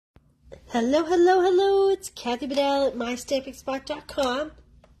Hello, hello, hello. It's Kathy Bedell at MyStampingSpot.com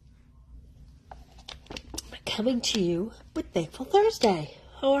coming to you with Thankful Thursday.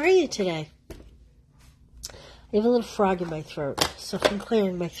 How are you today? I have a little frog in my throat, so if I'm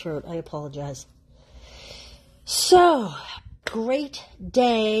clearing my throat, I apologize. So, great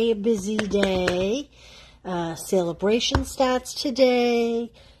day, busy day. Celebration starts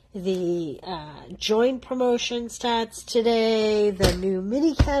today. The join promotion starts today. The new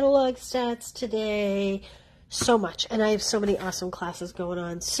mini catalog starts today. So much. And I have so many awesome classes going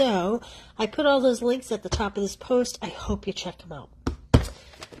on. So I put all those links at the top of this post. I hope you check them out.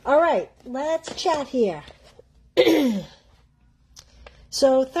 All right, let's chat here.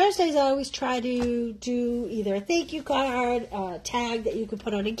 So Thursdays I always try to do either a thank you card, a tag that you could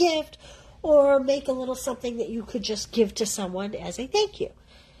put on a gift, or make a little something that you could just give to someone as a thank you.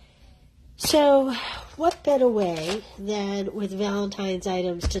 So, what better way than with Valentine's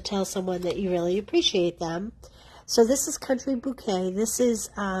items to tell someone that you really appreciate them? So this is Country Bouquet. This is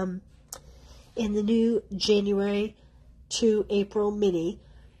in the new January to April mini.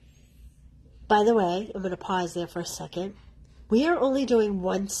 By the way, I'm going to pause there for a second. We are only doing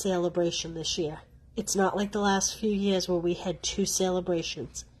one celebration this year. It's not like the last few years where we had two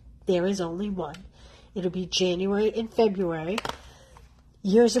celebrations. There is only one. It'll be January and February.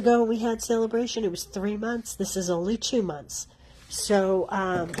 Years ago, we had celebration. It was 3 months. This is only 2 months. So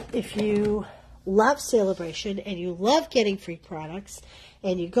if you love celebration and you love getting free products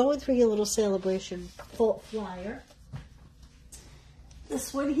and you're going through your little celebration flyer,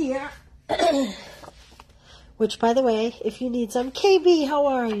 this one here, which, by the way, if you need some, KB, how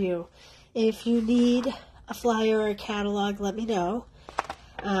are you? If you need a flyer or a catalog, let me know.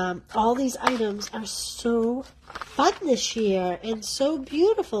 All these items are so fun this year and so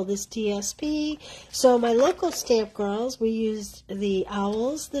beautiful, this DSP. So my local stamp girls, we used the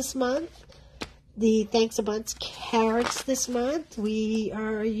owls this month, the Thanks a Bunch carrots this month. We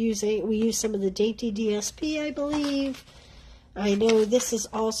use some of the dainty DSP, I believe. I know this is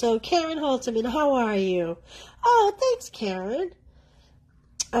also Karen Holtzman. How are you? Oh, thanks, Karen.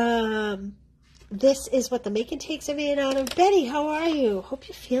 This is what the make and takes are made out of. Betty, how are you? Hope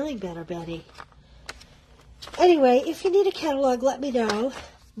you're feeling better, Betty. Anyway, if you need a catalog, let me know.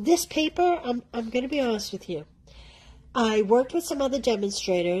 This paper, I'm going to be honest with you. I worked with some other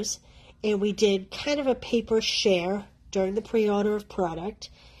demonstrators, and we did kind of a paper share during the pre-order of product.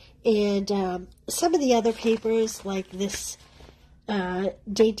 And some of the other papers, like this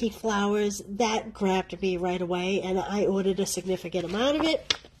Dainty Flowers, that grabbed me right away, and I ordered a significant amount of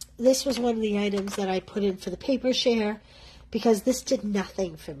it. This was one of the items that I put in for the paper share because this did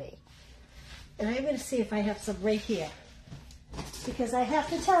nothing for me. And I'm going to see if I have some right here. Because I have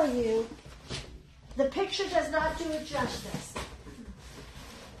to tell you, the picture does not do it justice.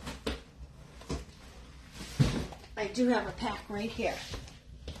 I do have a pack right here.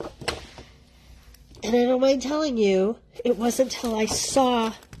 And I don't mind telling you, it wasn't until I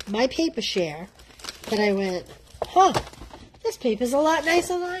saw my paper share that I went, huh, this paper's a lot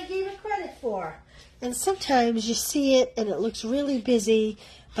nicer than I gave it credit for. And sometimes you see it and it looks really busy,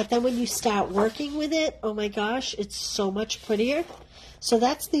 but then when you start working with it, oh my gosh, it's so much prettier. So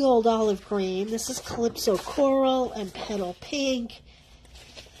that's the old olive green. This is Calypso Coral and Petal Pink.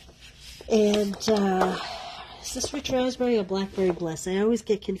 And is this Rich Raspberry or Blackberry Bliss? I always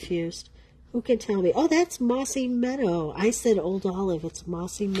get confused. Who can tell me? Oh, that's Mossy Meadow. I said Old Olive. It's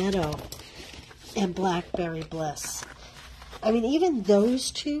Mossy Meadow and Blackberry Bliss. I mean, even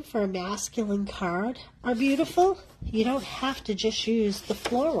those two for a masculine card are beautiful. You don't have to just use the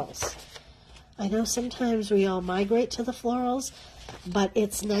florals. I know sometimes we all migrate to the florals, but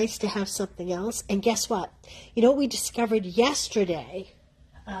it's nice to have something else. And guess what? You know what we discovered yesterday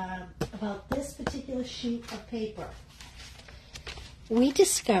about this particular sheet of paper? We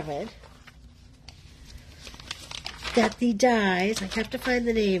discovered that the dies, I have to find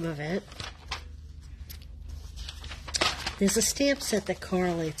the name of it, there's a stamp set that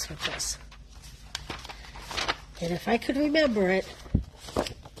correlates with this. And if I could remember it,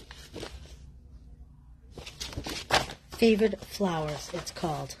 Favored Flowers, it's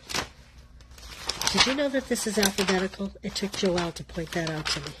called. Did you know that this is alphabetical? It took Joelle to point that out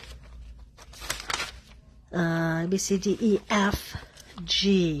to me. A, B, C, D, E, F,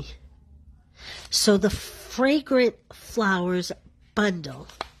 G. So the Fragrant Flowers bundle,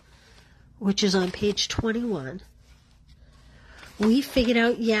 which is on page 21, we figured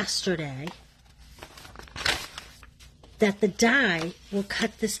out yesterday that the die will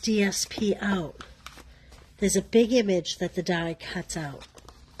cut this DSP out. There's a big image that the die cuts out.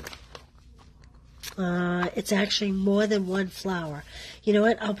 It's actually more than one flower. You know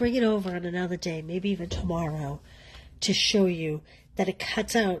what? I'll bring it over on another day, maybe even tomorrow, to show you that it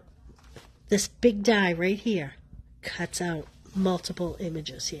cuts out this big die right here, cuts out multiple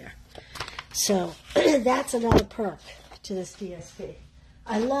images here. So that's another perk to this DSP.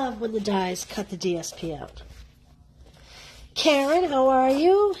 I love when the dies cut the DSP out. Karen, how are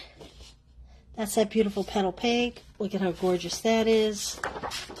you? That's that beautiful petal pink. Look at how gorgeous that is.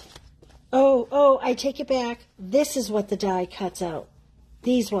 Oh, I take it back. This is what the die cuts out.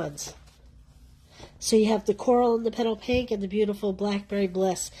 These ones. So you have the coral and the petal pink and the beautiful blackberry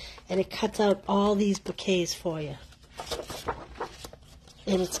bliss, and it cuts out all these bouquets for you.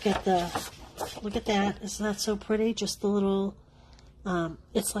 And it's got the, look at that. Isn't that so pretty? Just the little,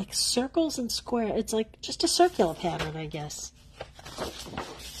 it's like circles and square. It's like just a circular pattern, I guess.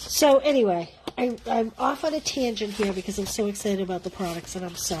 So anyway, I'm off on a tangent here because I'm so excited about the products, and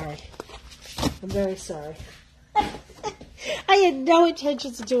I'm sorry. I'm very sorry. I had no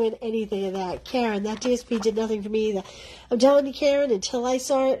intentions of doing anything of that. Karen, that DSP did nothing for me either. I'm telling you, Karen, until I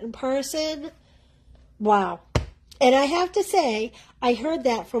saw it in person, wow. And I have to say, I heard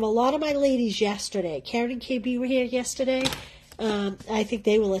that from a lot of my ladies yesterday. Karen and KB were here yesterday. I think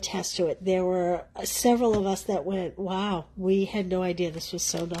they will attest to it. There were several of us that went, wow, we had no idea this was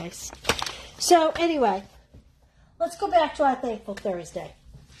so nice. So anyway, let's go back to our Thankful Thursday.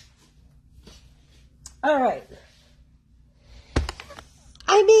 All right.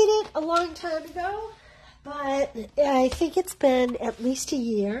 I made it a long time ago, but I think it's been at least a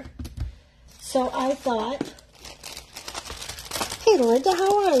year. So I thought, hey, Linda,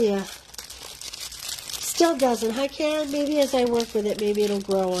 how are you? Still doesn't, huh, Karen? Maybe as I work with it, maybe it'll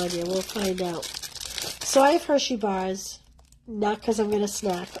grow on you. We'll find out. So I have Hershey bars, not because I'm going to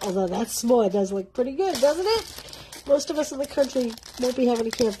snack, although that s'more does look pretty good, doesn't it? Most of us in the country won't be having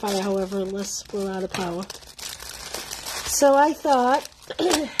a campfire, however, unless we're out of power. So I thought,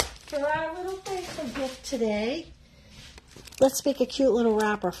 for our little thankful gift today, let's make a cute little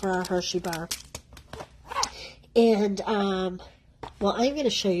wrapper for our Hershey bar. And, well, I'm going to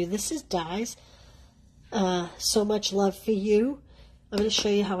show you. This is dies. So much love for you. I'm going to show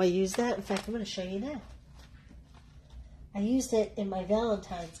you how I use that. In fact, I'm going to show you now. I used it in my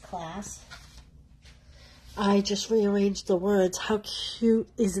Valentine's class. I just rearranged the words. How cute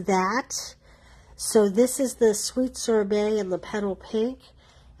is that? So this is the Sweet Sorbet and the Petal Pink.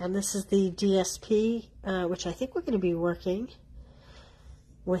 And this is the DSP, which I think we're going to be working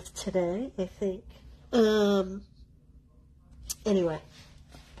with today, I think. Anyway,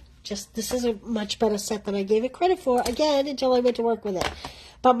 just this is a much better set than I gave it credit for, again, until I went to work with it.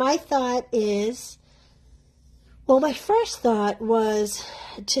 But my thought is, well, my first thought was,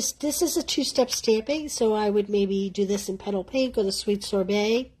 just this is a two-step stamping, so I would maybe do this in Petal Pink or the Sweet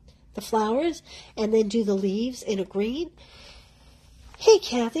Sorbet, the flowers, and then do the leaves in a green. Hey,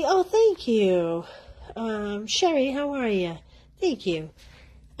 Kathy. Oh, thank you. Sherry, how are you? Thank you.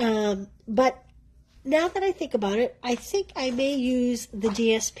 But now that I think about it, I think I may use the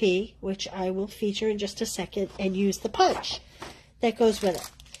DSP, which I will feature in just a second, and use the punch that goes with it.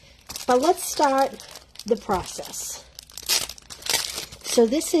 But let's start the process. So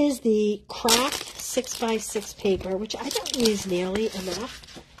this is the craft 6x6 paper, which I don't use nearly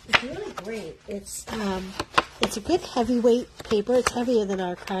enough. It's really great. It's a good heavyweight paper. It's heavier than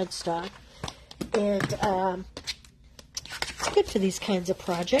our cardstock. And it's good for these kinds of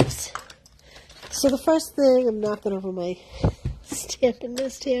projects. So the first thing, I'm knocking over my stamping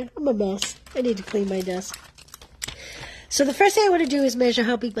list here. I'm a mess. I need to clean my desk. So the first thing I want to do is measure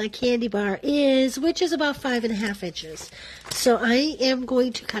how big my candy bar is, which is about 5.5 inches. So I am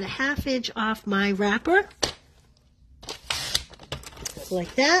going to cut a 1/2 inch off my wrapper.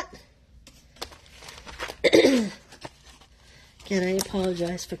 Like that. Again, I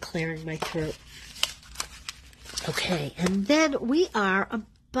apologize for clearing my throat. Okay, and then we are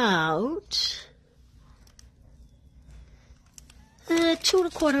about 2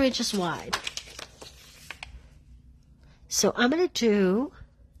 1/4 inches wide. So I'm going to do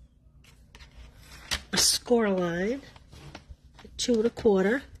a score line, 2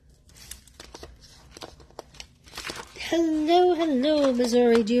 1/4. Hello, hello,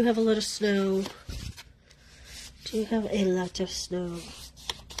 Missouri. Do you have a lot of snow? Do you have a lot of snow?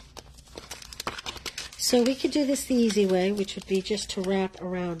 So we could do this the easy way, which would be just to wrap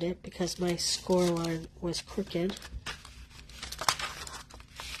around it because my score line was crooked.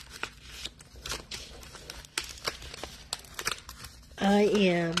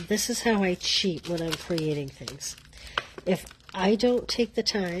 This is how I cheat when I'm creating things. If I don't take the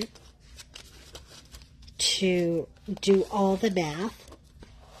time to do all the math,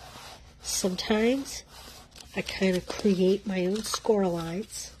 Sometimes I kind of create my own score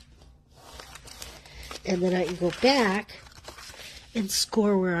lines, and then I can go back and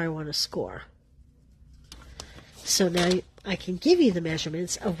score where I want to score. So now I can give you the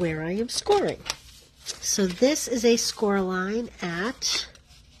measurements of where I am scoring. So this is a score line at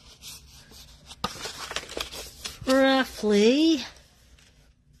roughly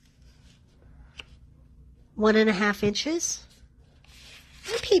 1.5 inches.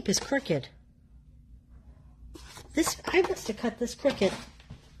 My tape is crooked. I must have cut this crooked.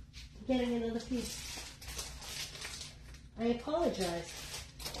 I'm getting another piece. I apologize.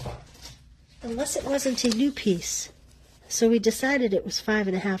 Unless it wasn't a new piece. So we decided it was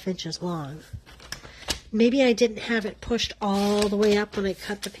 5.5 inches long. Maybe I didn't have it pushed all the way up when I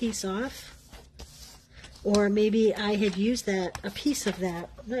cut the piece off. Or maybe I had used a piece of that.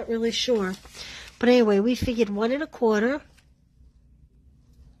 I'm not really sure. But anyway, we figured 1.25.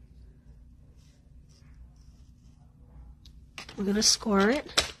 We're going to score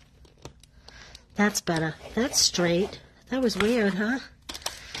it. That's better. That's straight. That was weird, huh?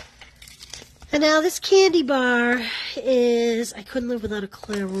 And now this candy bar is, I couldn't live without a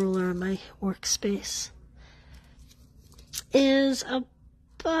clear ruler in my workspace, is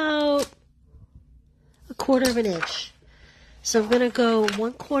about 1/4 inch. So I'm going to go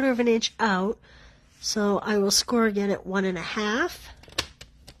 1/4 inch out. So I will score again at 1.5.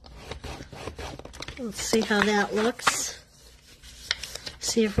 Let's see how that looks.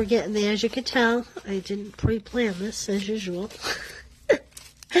 See if we're getting there. As you can tell, I didn't pre-plan this as usual.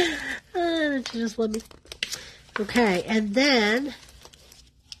 Just let me. Okay, and then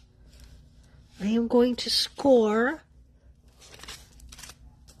I am going to score.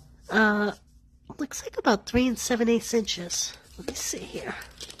 Looks like about 3 7/8 inches. Let me see here.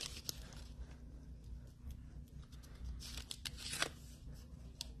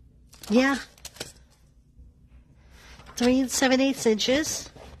 Yeah, 3 7/8 inches.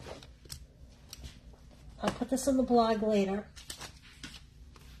 I'll put this on the blog later.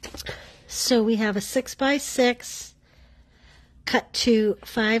 So we have a 6x6 cut to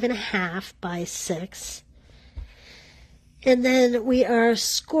 5.5 by 6. And then we are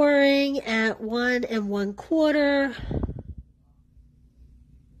scoring at 1 1/4.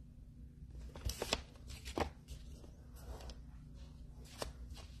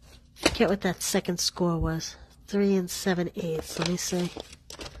 Forget what that second score was. 3 7/8. Let me see.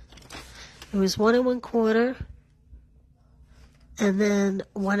 It was 1 1/4. And then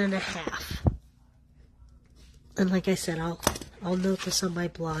 1.5. And like I said, I'll note this on my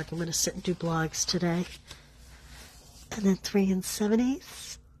blog. I'm going to sit and do blogs today. And then 3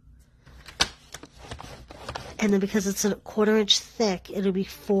 7/8. And then because it's a 1/4 inch thick, it'll be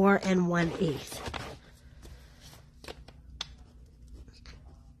 4 1/8.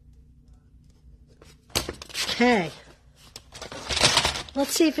 Okay.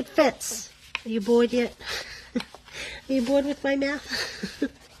 Let's see if it fits. Are you bored yet? Are you bored with my math?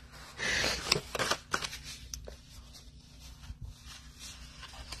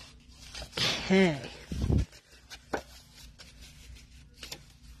 Okay.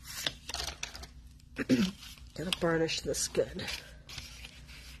 Gonna burnish this good.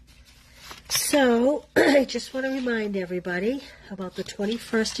 So, I just want to remind everybody about the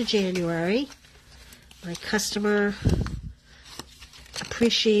 21st of January, my customer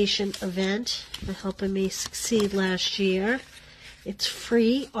appreciation event for helping me succeed last year. It's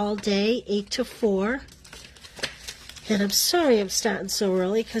free all day, 8 to 4. And I'm sorry I'm starting so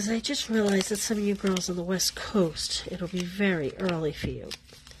early because I just realized that some of you girls on the West Coast, it'll be very early for you.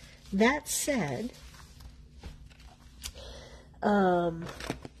 That said, looking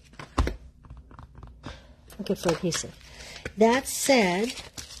for adhesive. That said,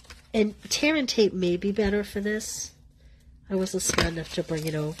 and tear and tape may be better for this. I wasn't smart enough to bring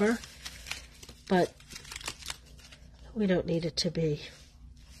it over, but we don't need it to be.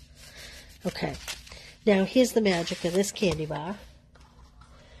 Okay, now here's the magic of this candy bar.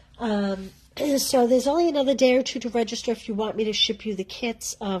 So there's only another day or two to register if you want me to ship you the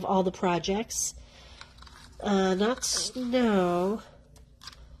kits of all the projects. Not snow.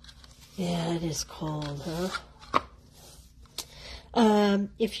 Yeah, it is cold, huh?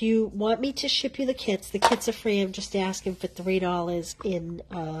 If you want me to ship you the kits are free. I'm just asking for $3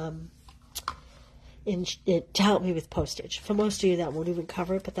 to help me with postage. For most of you, that won't even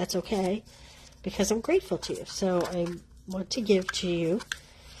cover it, but that's okay because I'm grateful to you. So I want to give to you.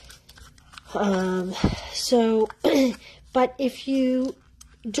 But if you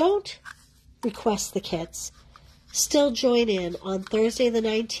don't request the kits, still join in. On Thursday the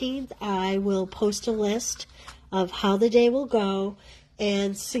 19th, I will post a list of how the day will go,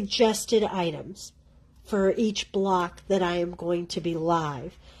 and suggested items for each block that I am going to be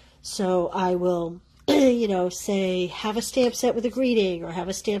live. So I will, say, have a stamp set with a greeting, or have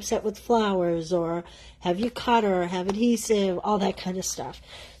a stamp set with flowers, or have you cutter, have adhesive, all that kind of stuff.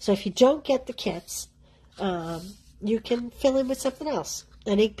 So if you don't get the kits, you can fill in with something else.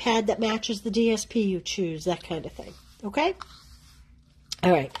 An ink pad that matches the DSP you choose, that kind of thing. Okay?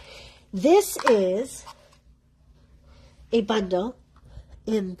 All right. This is a bundle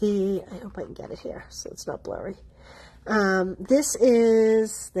in the, I hope I can get it here so it's not blurry. This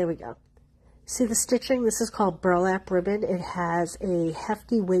is, there we go. See the stitching? This is called burlap ribbon. It has a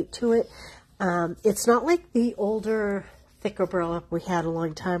hefty weight to it. It's not like the older, thicker burlap we had a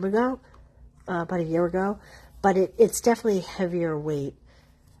long time ago, about a year ago, but it's definitely heavier weight.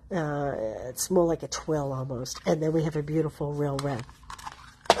 It's more like a twill almost. And then we have a beautiful real red.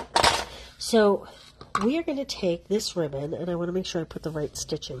 So we are going to take this ribbon, and I want to make sure I put the right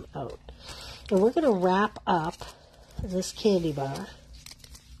stitching out. And we're going to wrap up this candy bar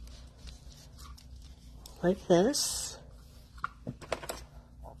like this.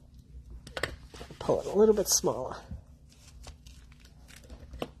 Pull it a little bit smaller.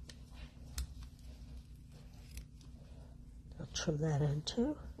 I'll trim that in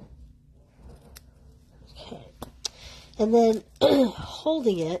too. Okay. And then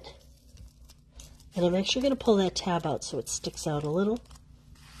holding it, and I'm actually going to pull that tab out so it sticks out a little.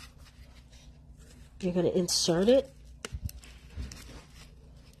 You're going to insert it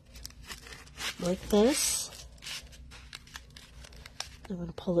like this. I'm going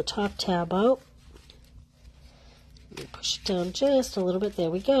to pull the top tab out. Push it down just a little bit. There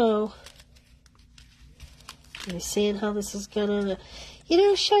we go. Are you seeing how this is going to...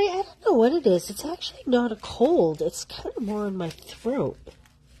 Shelly, I don't know what it is. It's actually not a cold. It's kind of more in my throat.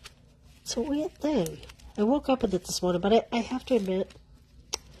 It's a weird thing. I woke up with it this morning, but I have to admit,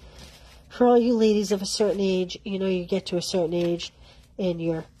 for all you ladies of a certain age, you get to a certain age and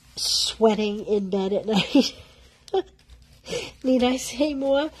you're sweating in bed at night. Need I say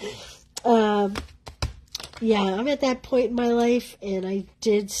more? Yeah, I'm at that point in my life, and I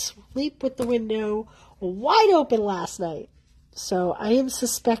did sleep with the window wide open last night. So I am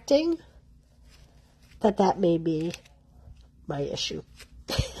suspecting that may be my issue.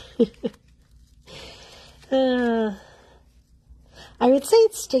 I would say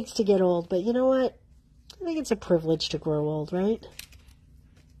it stinks to get old, but you know what? I think it's a privilege to grow old, right?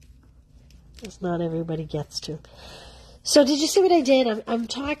 Because not everybody gets to. So did you see what I did? I'm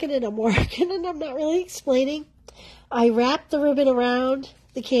talking and I'm working and I'm not really explaining. I wrapped the ribbon around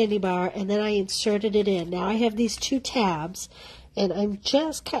the candy bar and then I inserted it in. Now I have these two tabs and I'm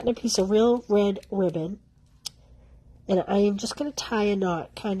just cutting a piece of real red ribbon. And I am just going to tie a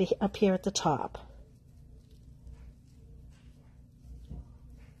knot kind of up here at the top.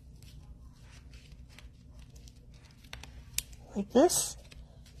 Like this.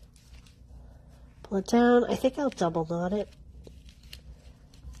 Pull it down. I think I'll double knot it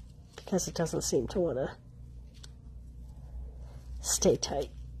because it doesn't seem to want to stay tight.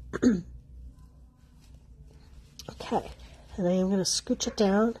 Okay. And I am going to scooch it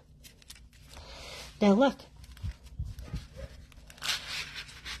down. Now look.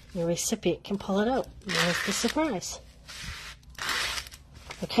 Your recipient can pull it out. There's the surprise.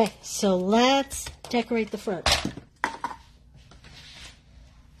 Okay, so let's decorate the front.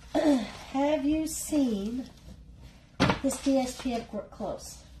 Have you seen this DSP up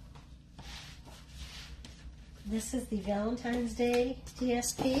close? This is the Valentine's Day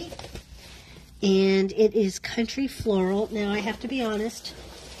DSP, and it is Country Floral. Now, I have to be honest.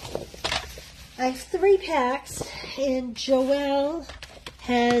 I have 3 packs, and Joelle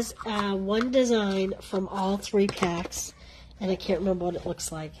has one design from all 3 packs, and I can't remember what it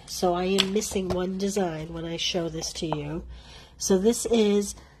looks like. So I am missing one design when I show this to you. So this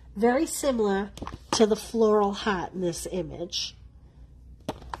is very similar to the floral heart in this image.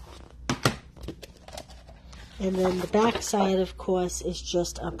 And then the back side, of course, is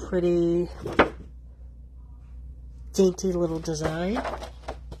just a pretty dainty little design.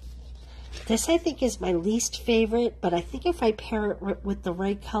 This, I think, is my least favorite, but I think if I pair it with the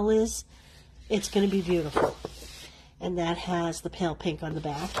right colors, it's going to be beautiful. And that has the pale pink on the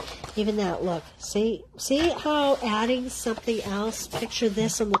back. Even that, look, see how adding something else, picture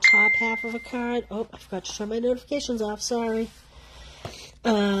this on the top half of a card. Oh, I forgot to turn my notifications off, sorry.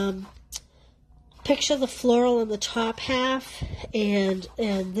 Picture the floral on the top half and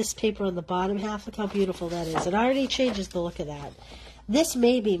this paper on the bottom half. Look how beautiful that is. It already changes the look of that. This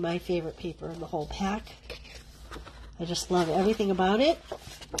may be my favorite paper in the whole pack. I just love everything about it.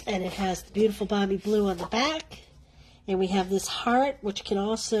 And it has the beautiful Bobby blue on the back. And we have this heart, which can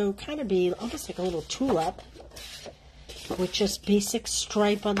also kind of be almost like a little tulip, with just basic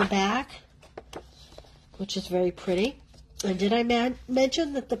stripe on the back, which is very pretty. And did I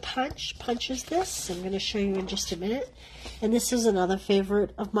mention that the punches this? I'm going to show you in just a minute. And this is another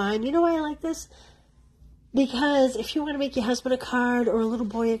favorite of mine. You know why I like this? Because if you want to make your husband a card or a little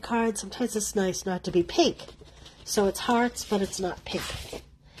boy a card, sometimes it's nice not to be pink. So it's hearts, but it's not pink.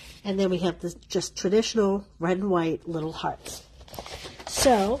 And then we have this just traditional red and white little hearts.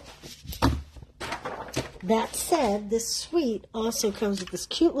 So, that said, this suite also comes with this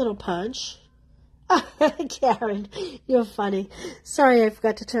cute little punch. Karen, you're funny. Sorry, I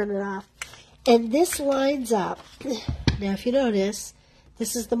forgot to turn it off. And this lines up. Now, if you notice,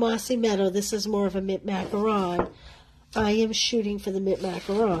 this is the Mossy Meadow. This is more of a mint macaron. I am shooting for the mint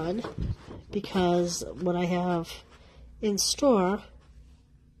macaron because what I have in store,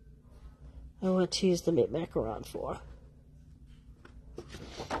 I want to use the mint macaron for.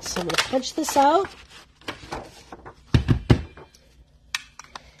 So I'm going to punch this out.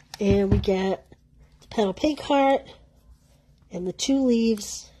 And we get the petal pink heart and the 2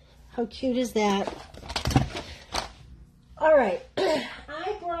 leaves. How cute is that? All right.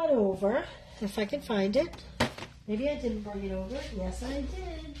 I brought over, if I can find it. Maybe I didn't bring it over. Yes, I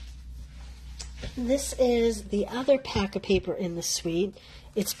did. This is the other pack of paper in the suite.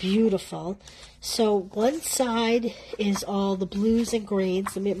 It's beautiful. So one side is all the blues and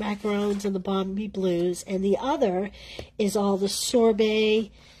greens, the mint macarons and the Bombay blues, and the other is all the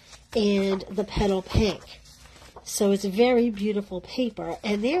sorbet and the petal pink. So it's a very beautiful paper,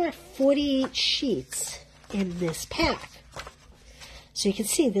 and there are 48 sheets in this pack. So you can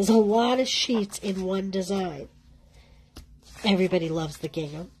see there's a lot of sheets in one design. Everybody loves the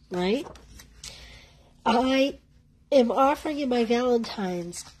gingham, right? I am offering in my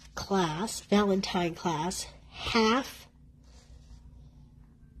Valentine class, half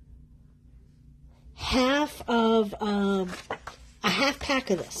of a half pack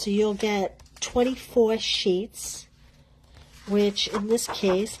of this. So you'll get 24 sheets, which in this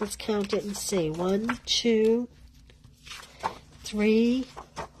case, let's count it and see. 1, 2, 3,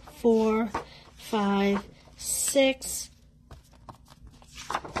 4, 5, 6,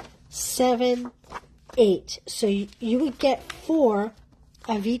 7, 8. So you would get 4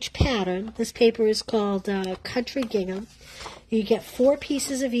 of each pattern. This paper is called Country Gingham. You get 4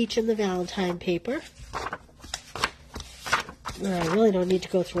 pieces of each in the Valentine paper. I really don't need to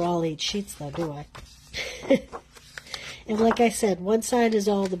go through all 8 sheets though, do I? And like I said, one side is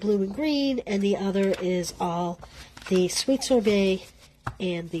all the blue and green, and the other is all the sweet sorbet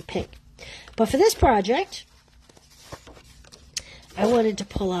and the pink. But for this project, I wanted to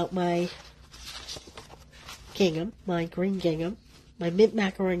pull out my gingham, my green gingham, my mint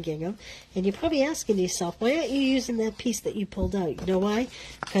macaron gingham. And you're probably asking yourself, why aren't you using that piece that you pulled out? You know why?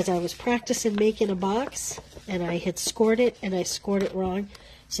 Because I was practicing making a box, and I had scored it, and I scored it wrong.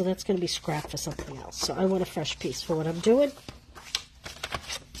 So that's going to be scrapped for something else. So I want a fresh piece for what I'm doing.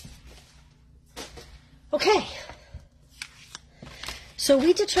 Okay. So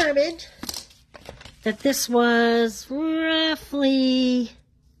we determined that this was roughly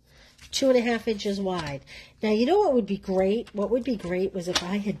 2.5 inches wide. Now, you know what would be great? What would be great was if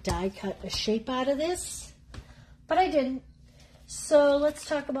I had die cut a shape out of this, but I didn't. So let's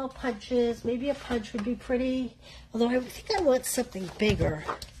talk about punches. Maybe a punch would be pretty, although I think I want something bigger.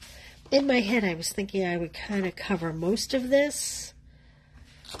 In my head, I was thinking I would kind of cover most of this,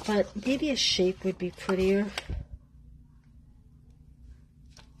 but maybe a shape would be prettier.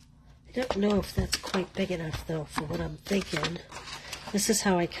 I don't know if that's quite big enough, though, for what I'm thinking. This is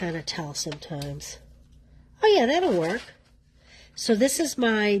how I kind of tell sometimes. Oh, yeah, that'll work. So this is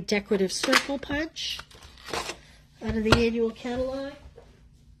my decorative circle punch out of the annual catalog.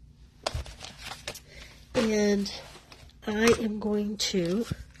 And I am going to...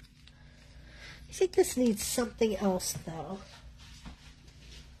 I think this needs something else, though.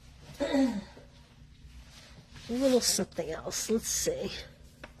 A little something else. Let's see.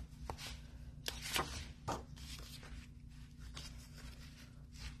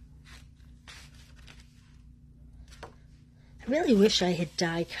 I really wish I had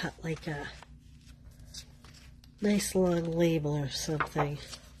die cut like a nice long label or something.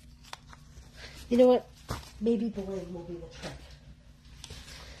 You know what? Maybe bling will be the trick.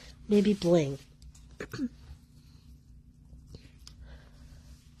 Maybe bling.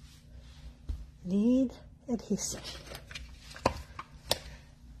 Need adhesive.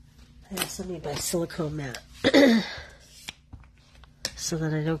 I also need my silicone mat so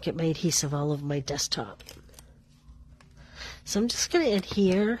that I don't get my adhesive all over my desktop. So I'm just going to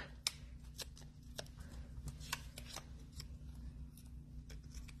adhere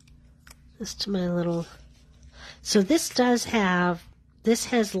this to my little... So this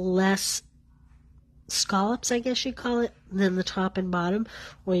has less scallops, I guess you'd call it, than the top and bottom.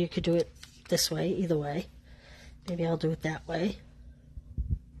 Or you could do it this way, either way. Maybe I'll do it that way.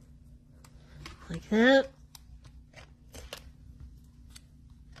 Like that.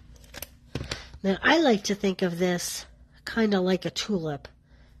 Now, I like to think of this kind of like a tulip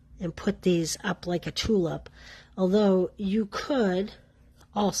and put these up like a tulip. Although you could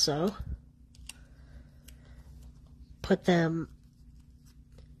also put them...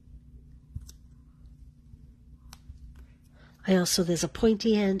 there's a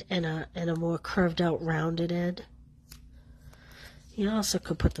pointy end and a more curved out rounded end. You also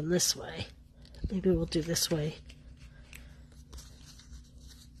could put them this way. Maybe we'll do this way.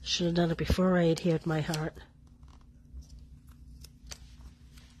 Should have done it before I adhered my heart.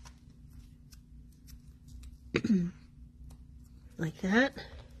 Like that.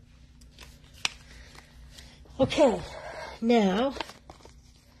 Okay, now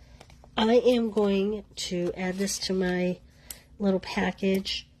I am going to add this to my little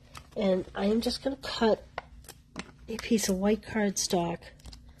package, and I am just going to cut a piece of white cardstock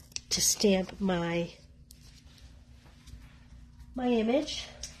to stamp my image.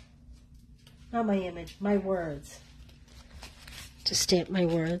 Not my image, my words. To stamp my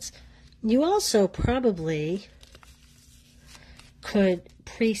words. You also probably could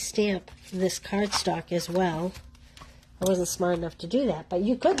pre-stamp this cardstock as well. I wasn't smart enough to do that, but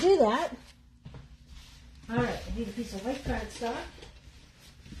you could do that. Alright, I need a piece of white cardstock.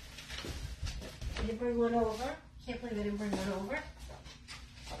 I didn't bring one over. Can't believe I didn't bring one over.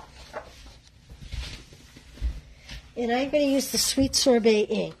 And I'm going to use the Sweet Sorbet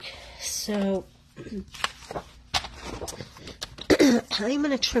ink. So I'm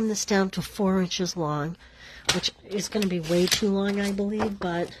going to trim this down to 4 inches long, which is going to be way too long, I believe,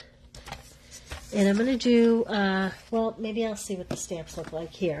 and I'm going to do, well, maybe I'll see what the stamps look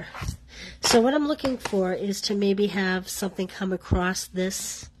like here. So what I'm looking for is to maybe have something come across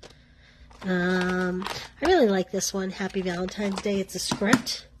this. I really like this one, Happy Valentine's Day. It's a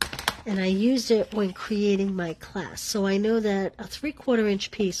script, and I used it when creating my class. So I know that a 3/4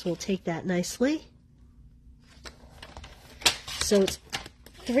 inch piece will take that nicely. So it's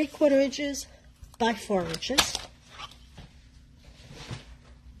 3/4 inches by 4 inches.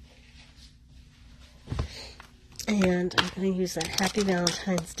 And I'm going to use that Happy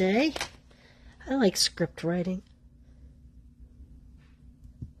Valentine's Day. I like script writing.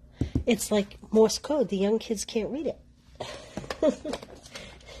 It's like Morse code. The young kids can't read it.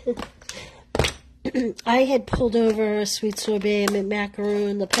 I had pulled over Sweet Sorbet, mint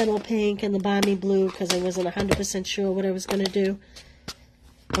macaroon, the Petal Pink, and the Balmy Blue because I wasn't 100% sure what I was going to do.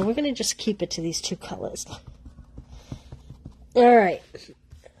 And we're going to just keep it to these 2 colors. Alright.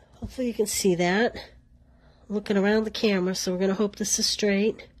 Hopefully you can see that. I'm looking around the camera, so we're going to hope this is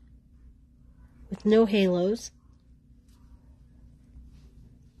straight. With no halos.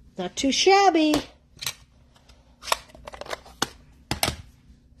 Not too shabby.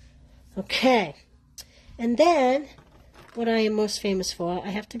 Okay. And then, what I am most famous for, I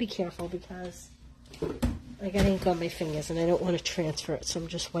have to be careful because I got ink on my fingers and I don't want to transfer it, so I'm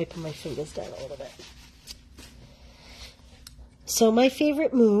just wiping my fingers down a little bit. So my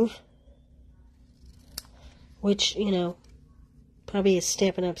favorite move, which, you know, probably is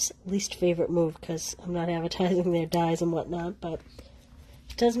Stampin' Up's least favorite move because I'm not advertising their dies and whatnot, but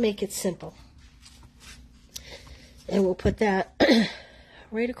it does make it simple. And we'll put that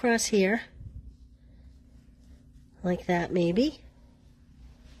right across here. Like that, maybe.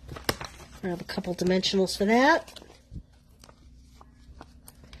 Grab a couple dimensionals for that.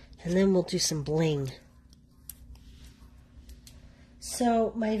 And then we'll do some bling.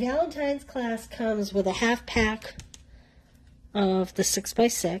 So my Valentine's class comes with a half pack of the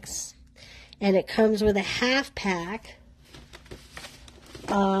 6x6. And it comes with a half pack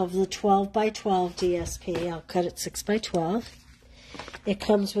of the 12x12 DSP. I'll cut it 6x12. It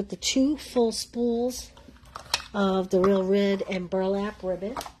comes with the 2 full spools of the Real Rid and burlap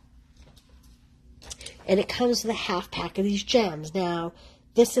ribbon. And it comes with a half pack of these gems. Now,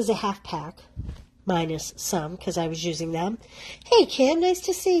 this is a half pack, minus some, because I was using them. Hey, Kim, nice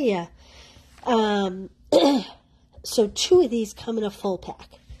to see you. So 2 of these come in a full pack.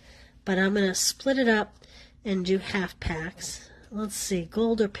 But I'm going to split it up and do half packs. Let's see,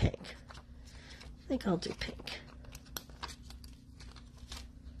 gold or pink? I think I'll do pink.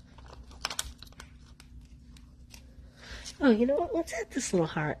 Oh, you know what? Let's add this little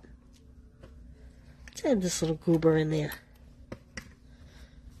heart. Let's add this little goober in there.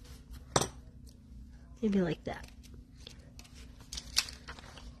 Maybe like that.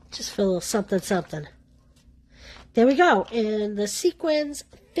 Just for a little something, something. There we go. And the sequins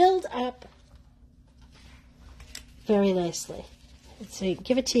filled up very nicely. And so you can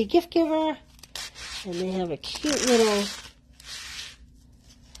give it to your gift giver. And they have a cute little,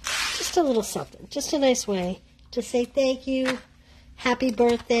 just a little something. Just a nice way to say thank you, happy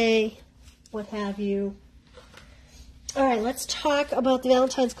birthday, what have you. All right, let's talk about the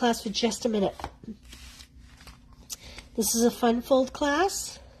Valentine's class for just a minute. This is a fun fold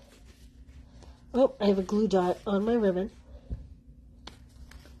class. Oh, I have a glue dot on my ribbon.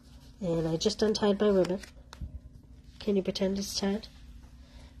 And I just untied my ribbon. Can you pretend it's tied?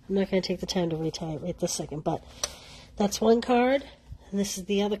 I'm not going to take the time to retie it right this second, but that's one card. And this is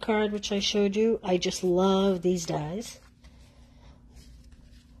the other card which I showed you. I just love these dies.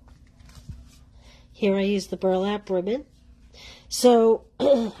 Here I use the burlap ribbon. So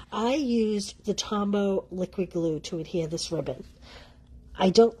I used the Tombow liquid glue to adhere this ribbon. I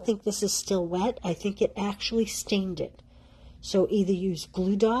don't think this is still wet. I think it actually stained it. So either use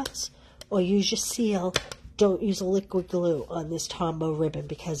glue dots or use your seal. Don't use a liquid glue on this Tombow ribbon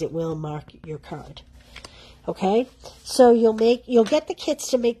because it will mark your card. Okay? So you'll get the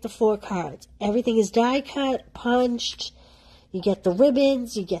kits to make the 4 cards. Everything is die cut, punched. You get the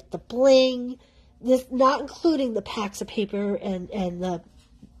ribbons, you get the bling. This not including the packs of paper and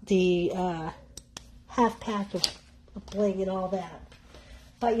the half pack of bling and all that.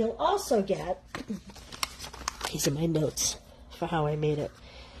 But you'll also get, these are my notes for how I made it.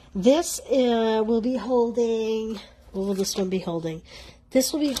 This will be holding, what will this one be holding?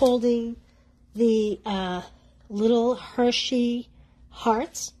 This will be holding the little Hershey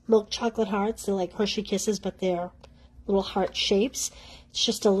hearts, milk chocolate hearts. They're like Hershey Kisses, but they're little heart shapes. It's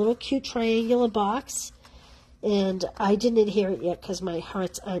just a little cute triangular box. And I didn't adhere it yet because my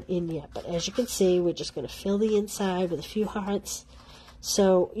hearts aren't in yet. But as you can see, we're just going to fill the inside with a few hearts.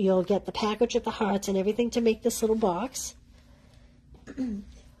 So you'll get the package of the hearts and everything to make this little box.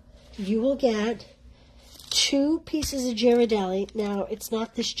 You will get 2 pieces of Ghirardelli. Now, it's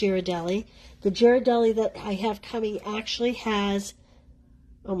not this Ghirardelli. The Ghirardelli that I have coming actually has,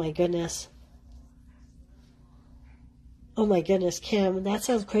 oh my goodness. Oh my goodness, Kim, that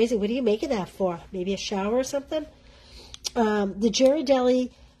sounds crazy. What are you making that for? Maybe a shower or something? The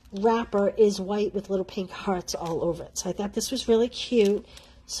Ghirardelli wrapper is white with little pink hearts all over it. So I thought this was really cute.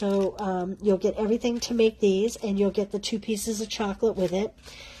 So you'll get everything to make these, and you'll get the 2 pieces of chocolate with it.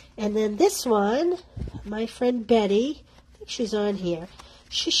 And then this one, my friend Betty, I think she's on here,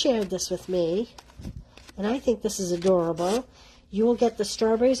 she shared this with me, and I think this is adorable. You will get the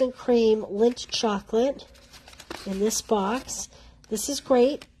strawberries and cream Lindt chocolate in this box. This is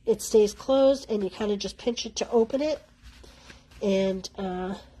great. It stays closed, and you kind of just pinch it to open it. And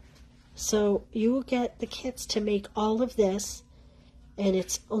so you will get the kits to make all of this, and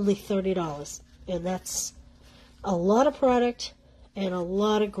it's only $30. And that's a lot of product and a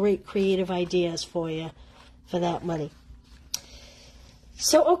lot of great creative ideas for you for that money.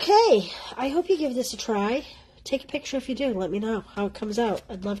 So, okay, I hope you give this a try. Take a picture if you do. Let me know how it comes out.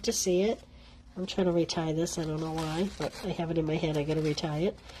 I'd love to see it. I'm trying to retie this. I don't know why, but I have it in my head. I got to retie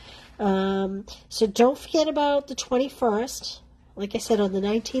it. So don't forget about the 21st. Like I said, on the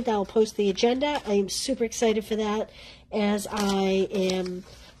 19th, I'll post the agenda. I am super excited for that. As I am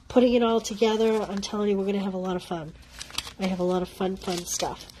putting it all together, I'm telling you, we're going to have a lot of fun. I have a lot of fun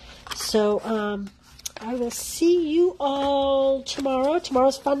stuff. So I will see you all tomorrow.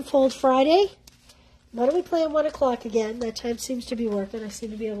 Tomorrow's Fun Fold Friday. Why don't we play at 1 o'clock again? That time seems to be working. I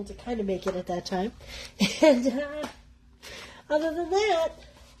seem to be able to kind of make it at that time. And other than that,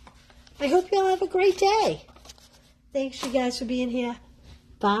 I hope you all have a great day. Thanks, you guys, for being here.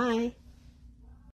 Bye.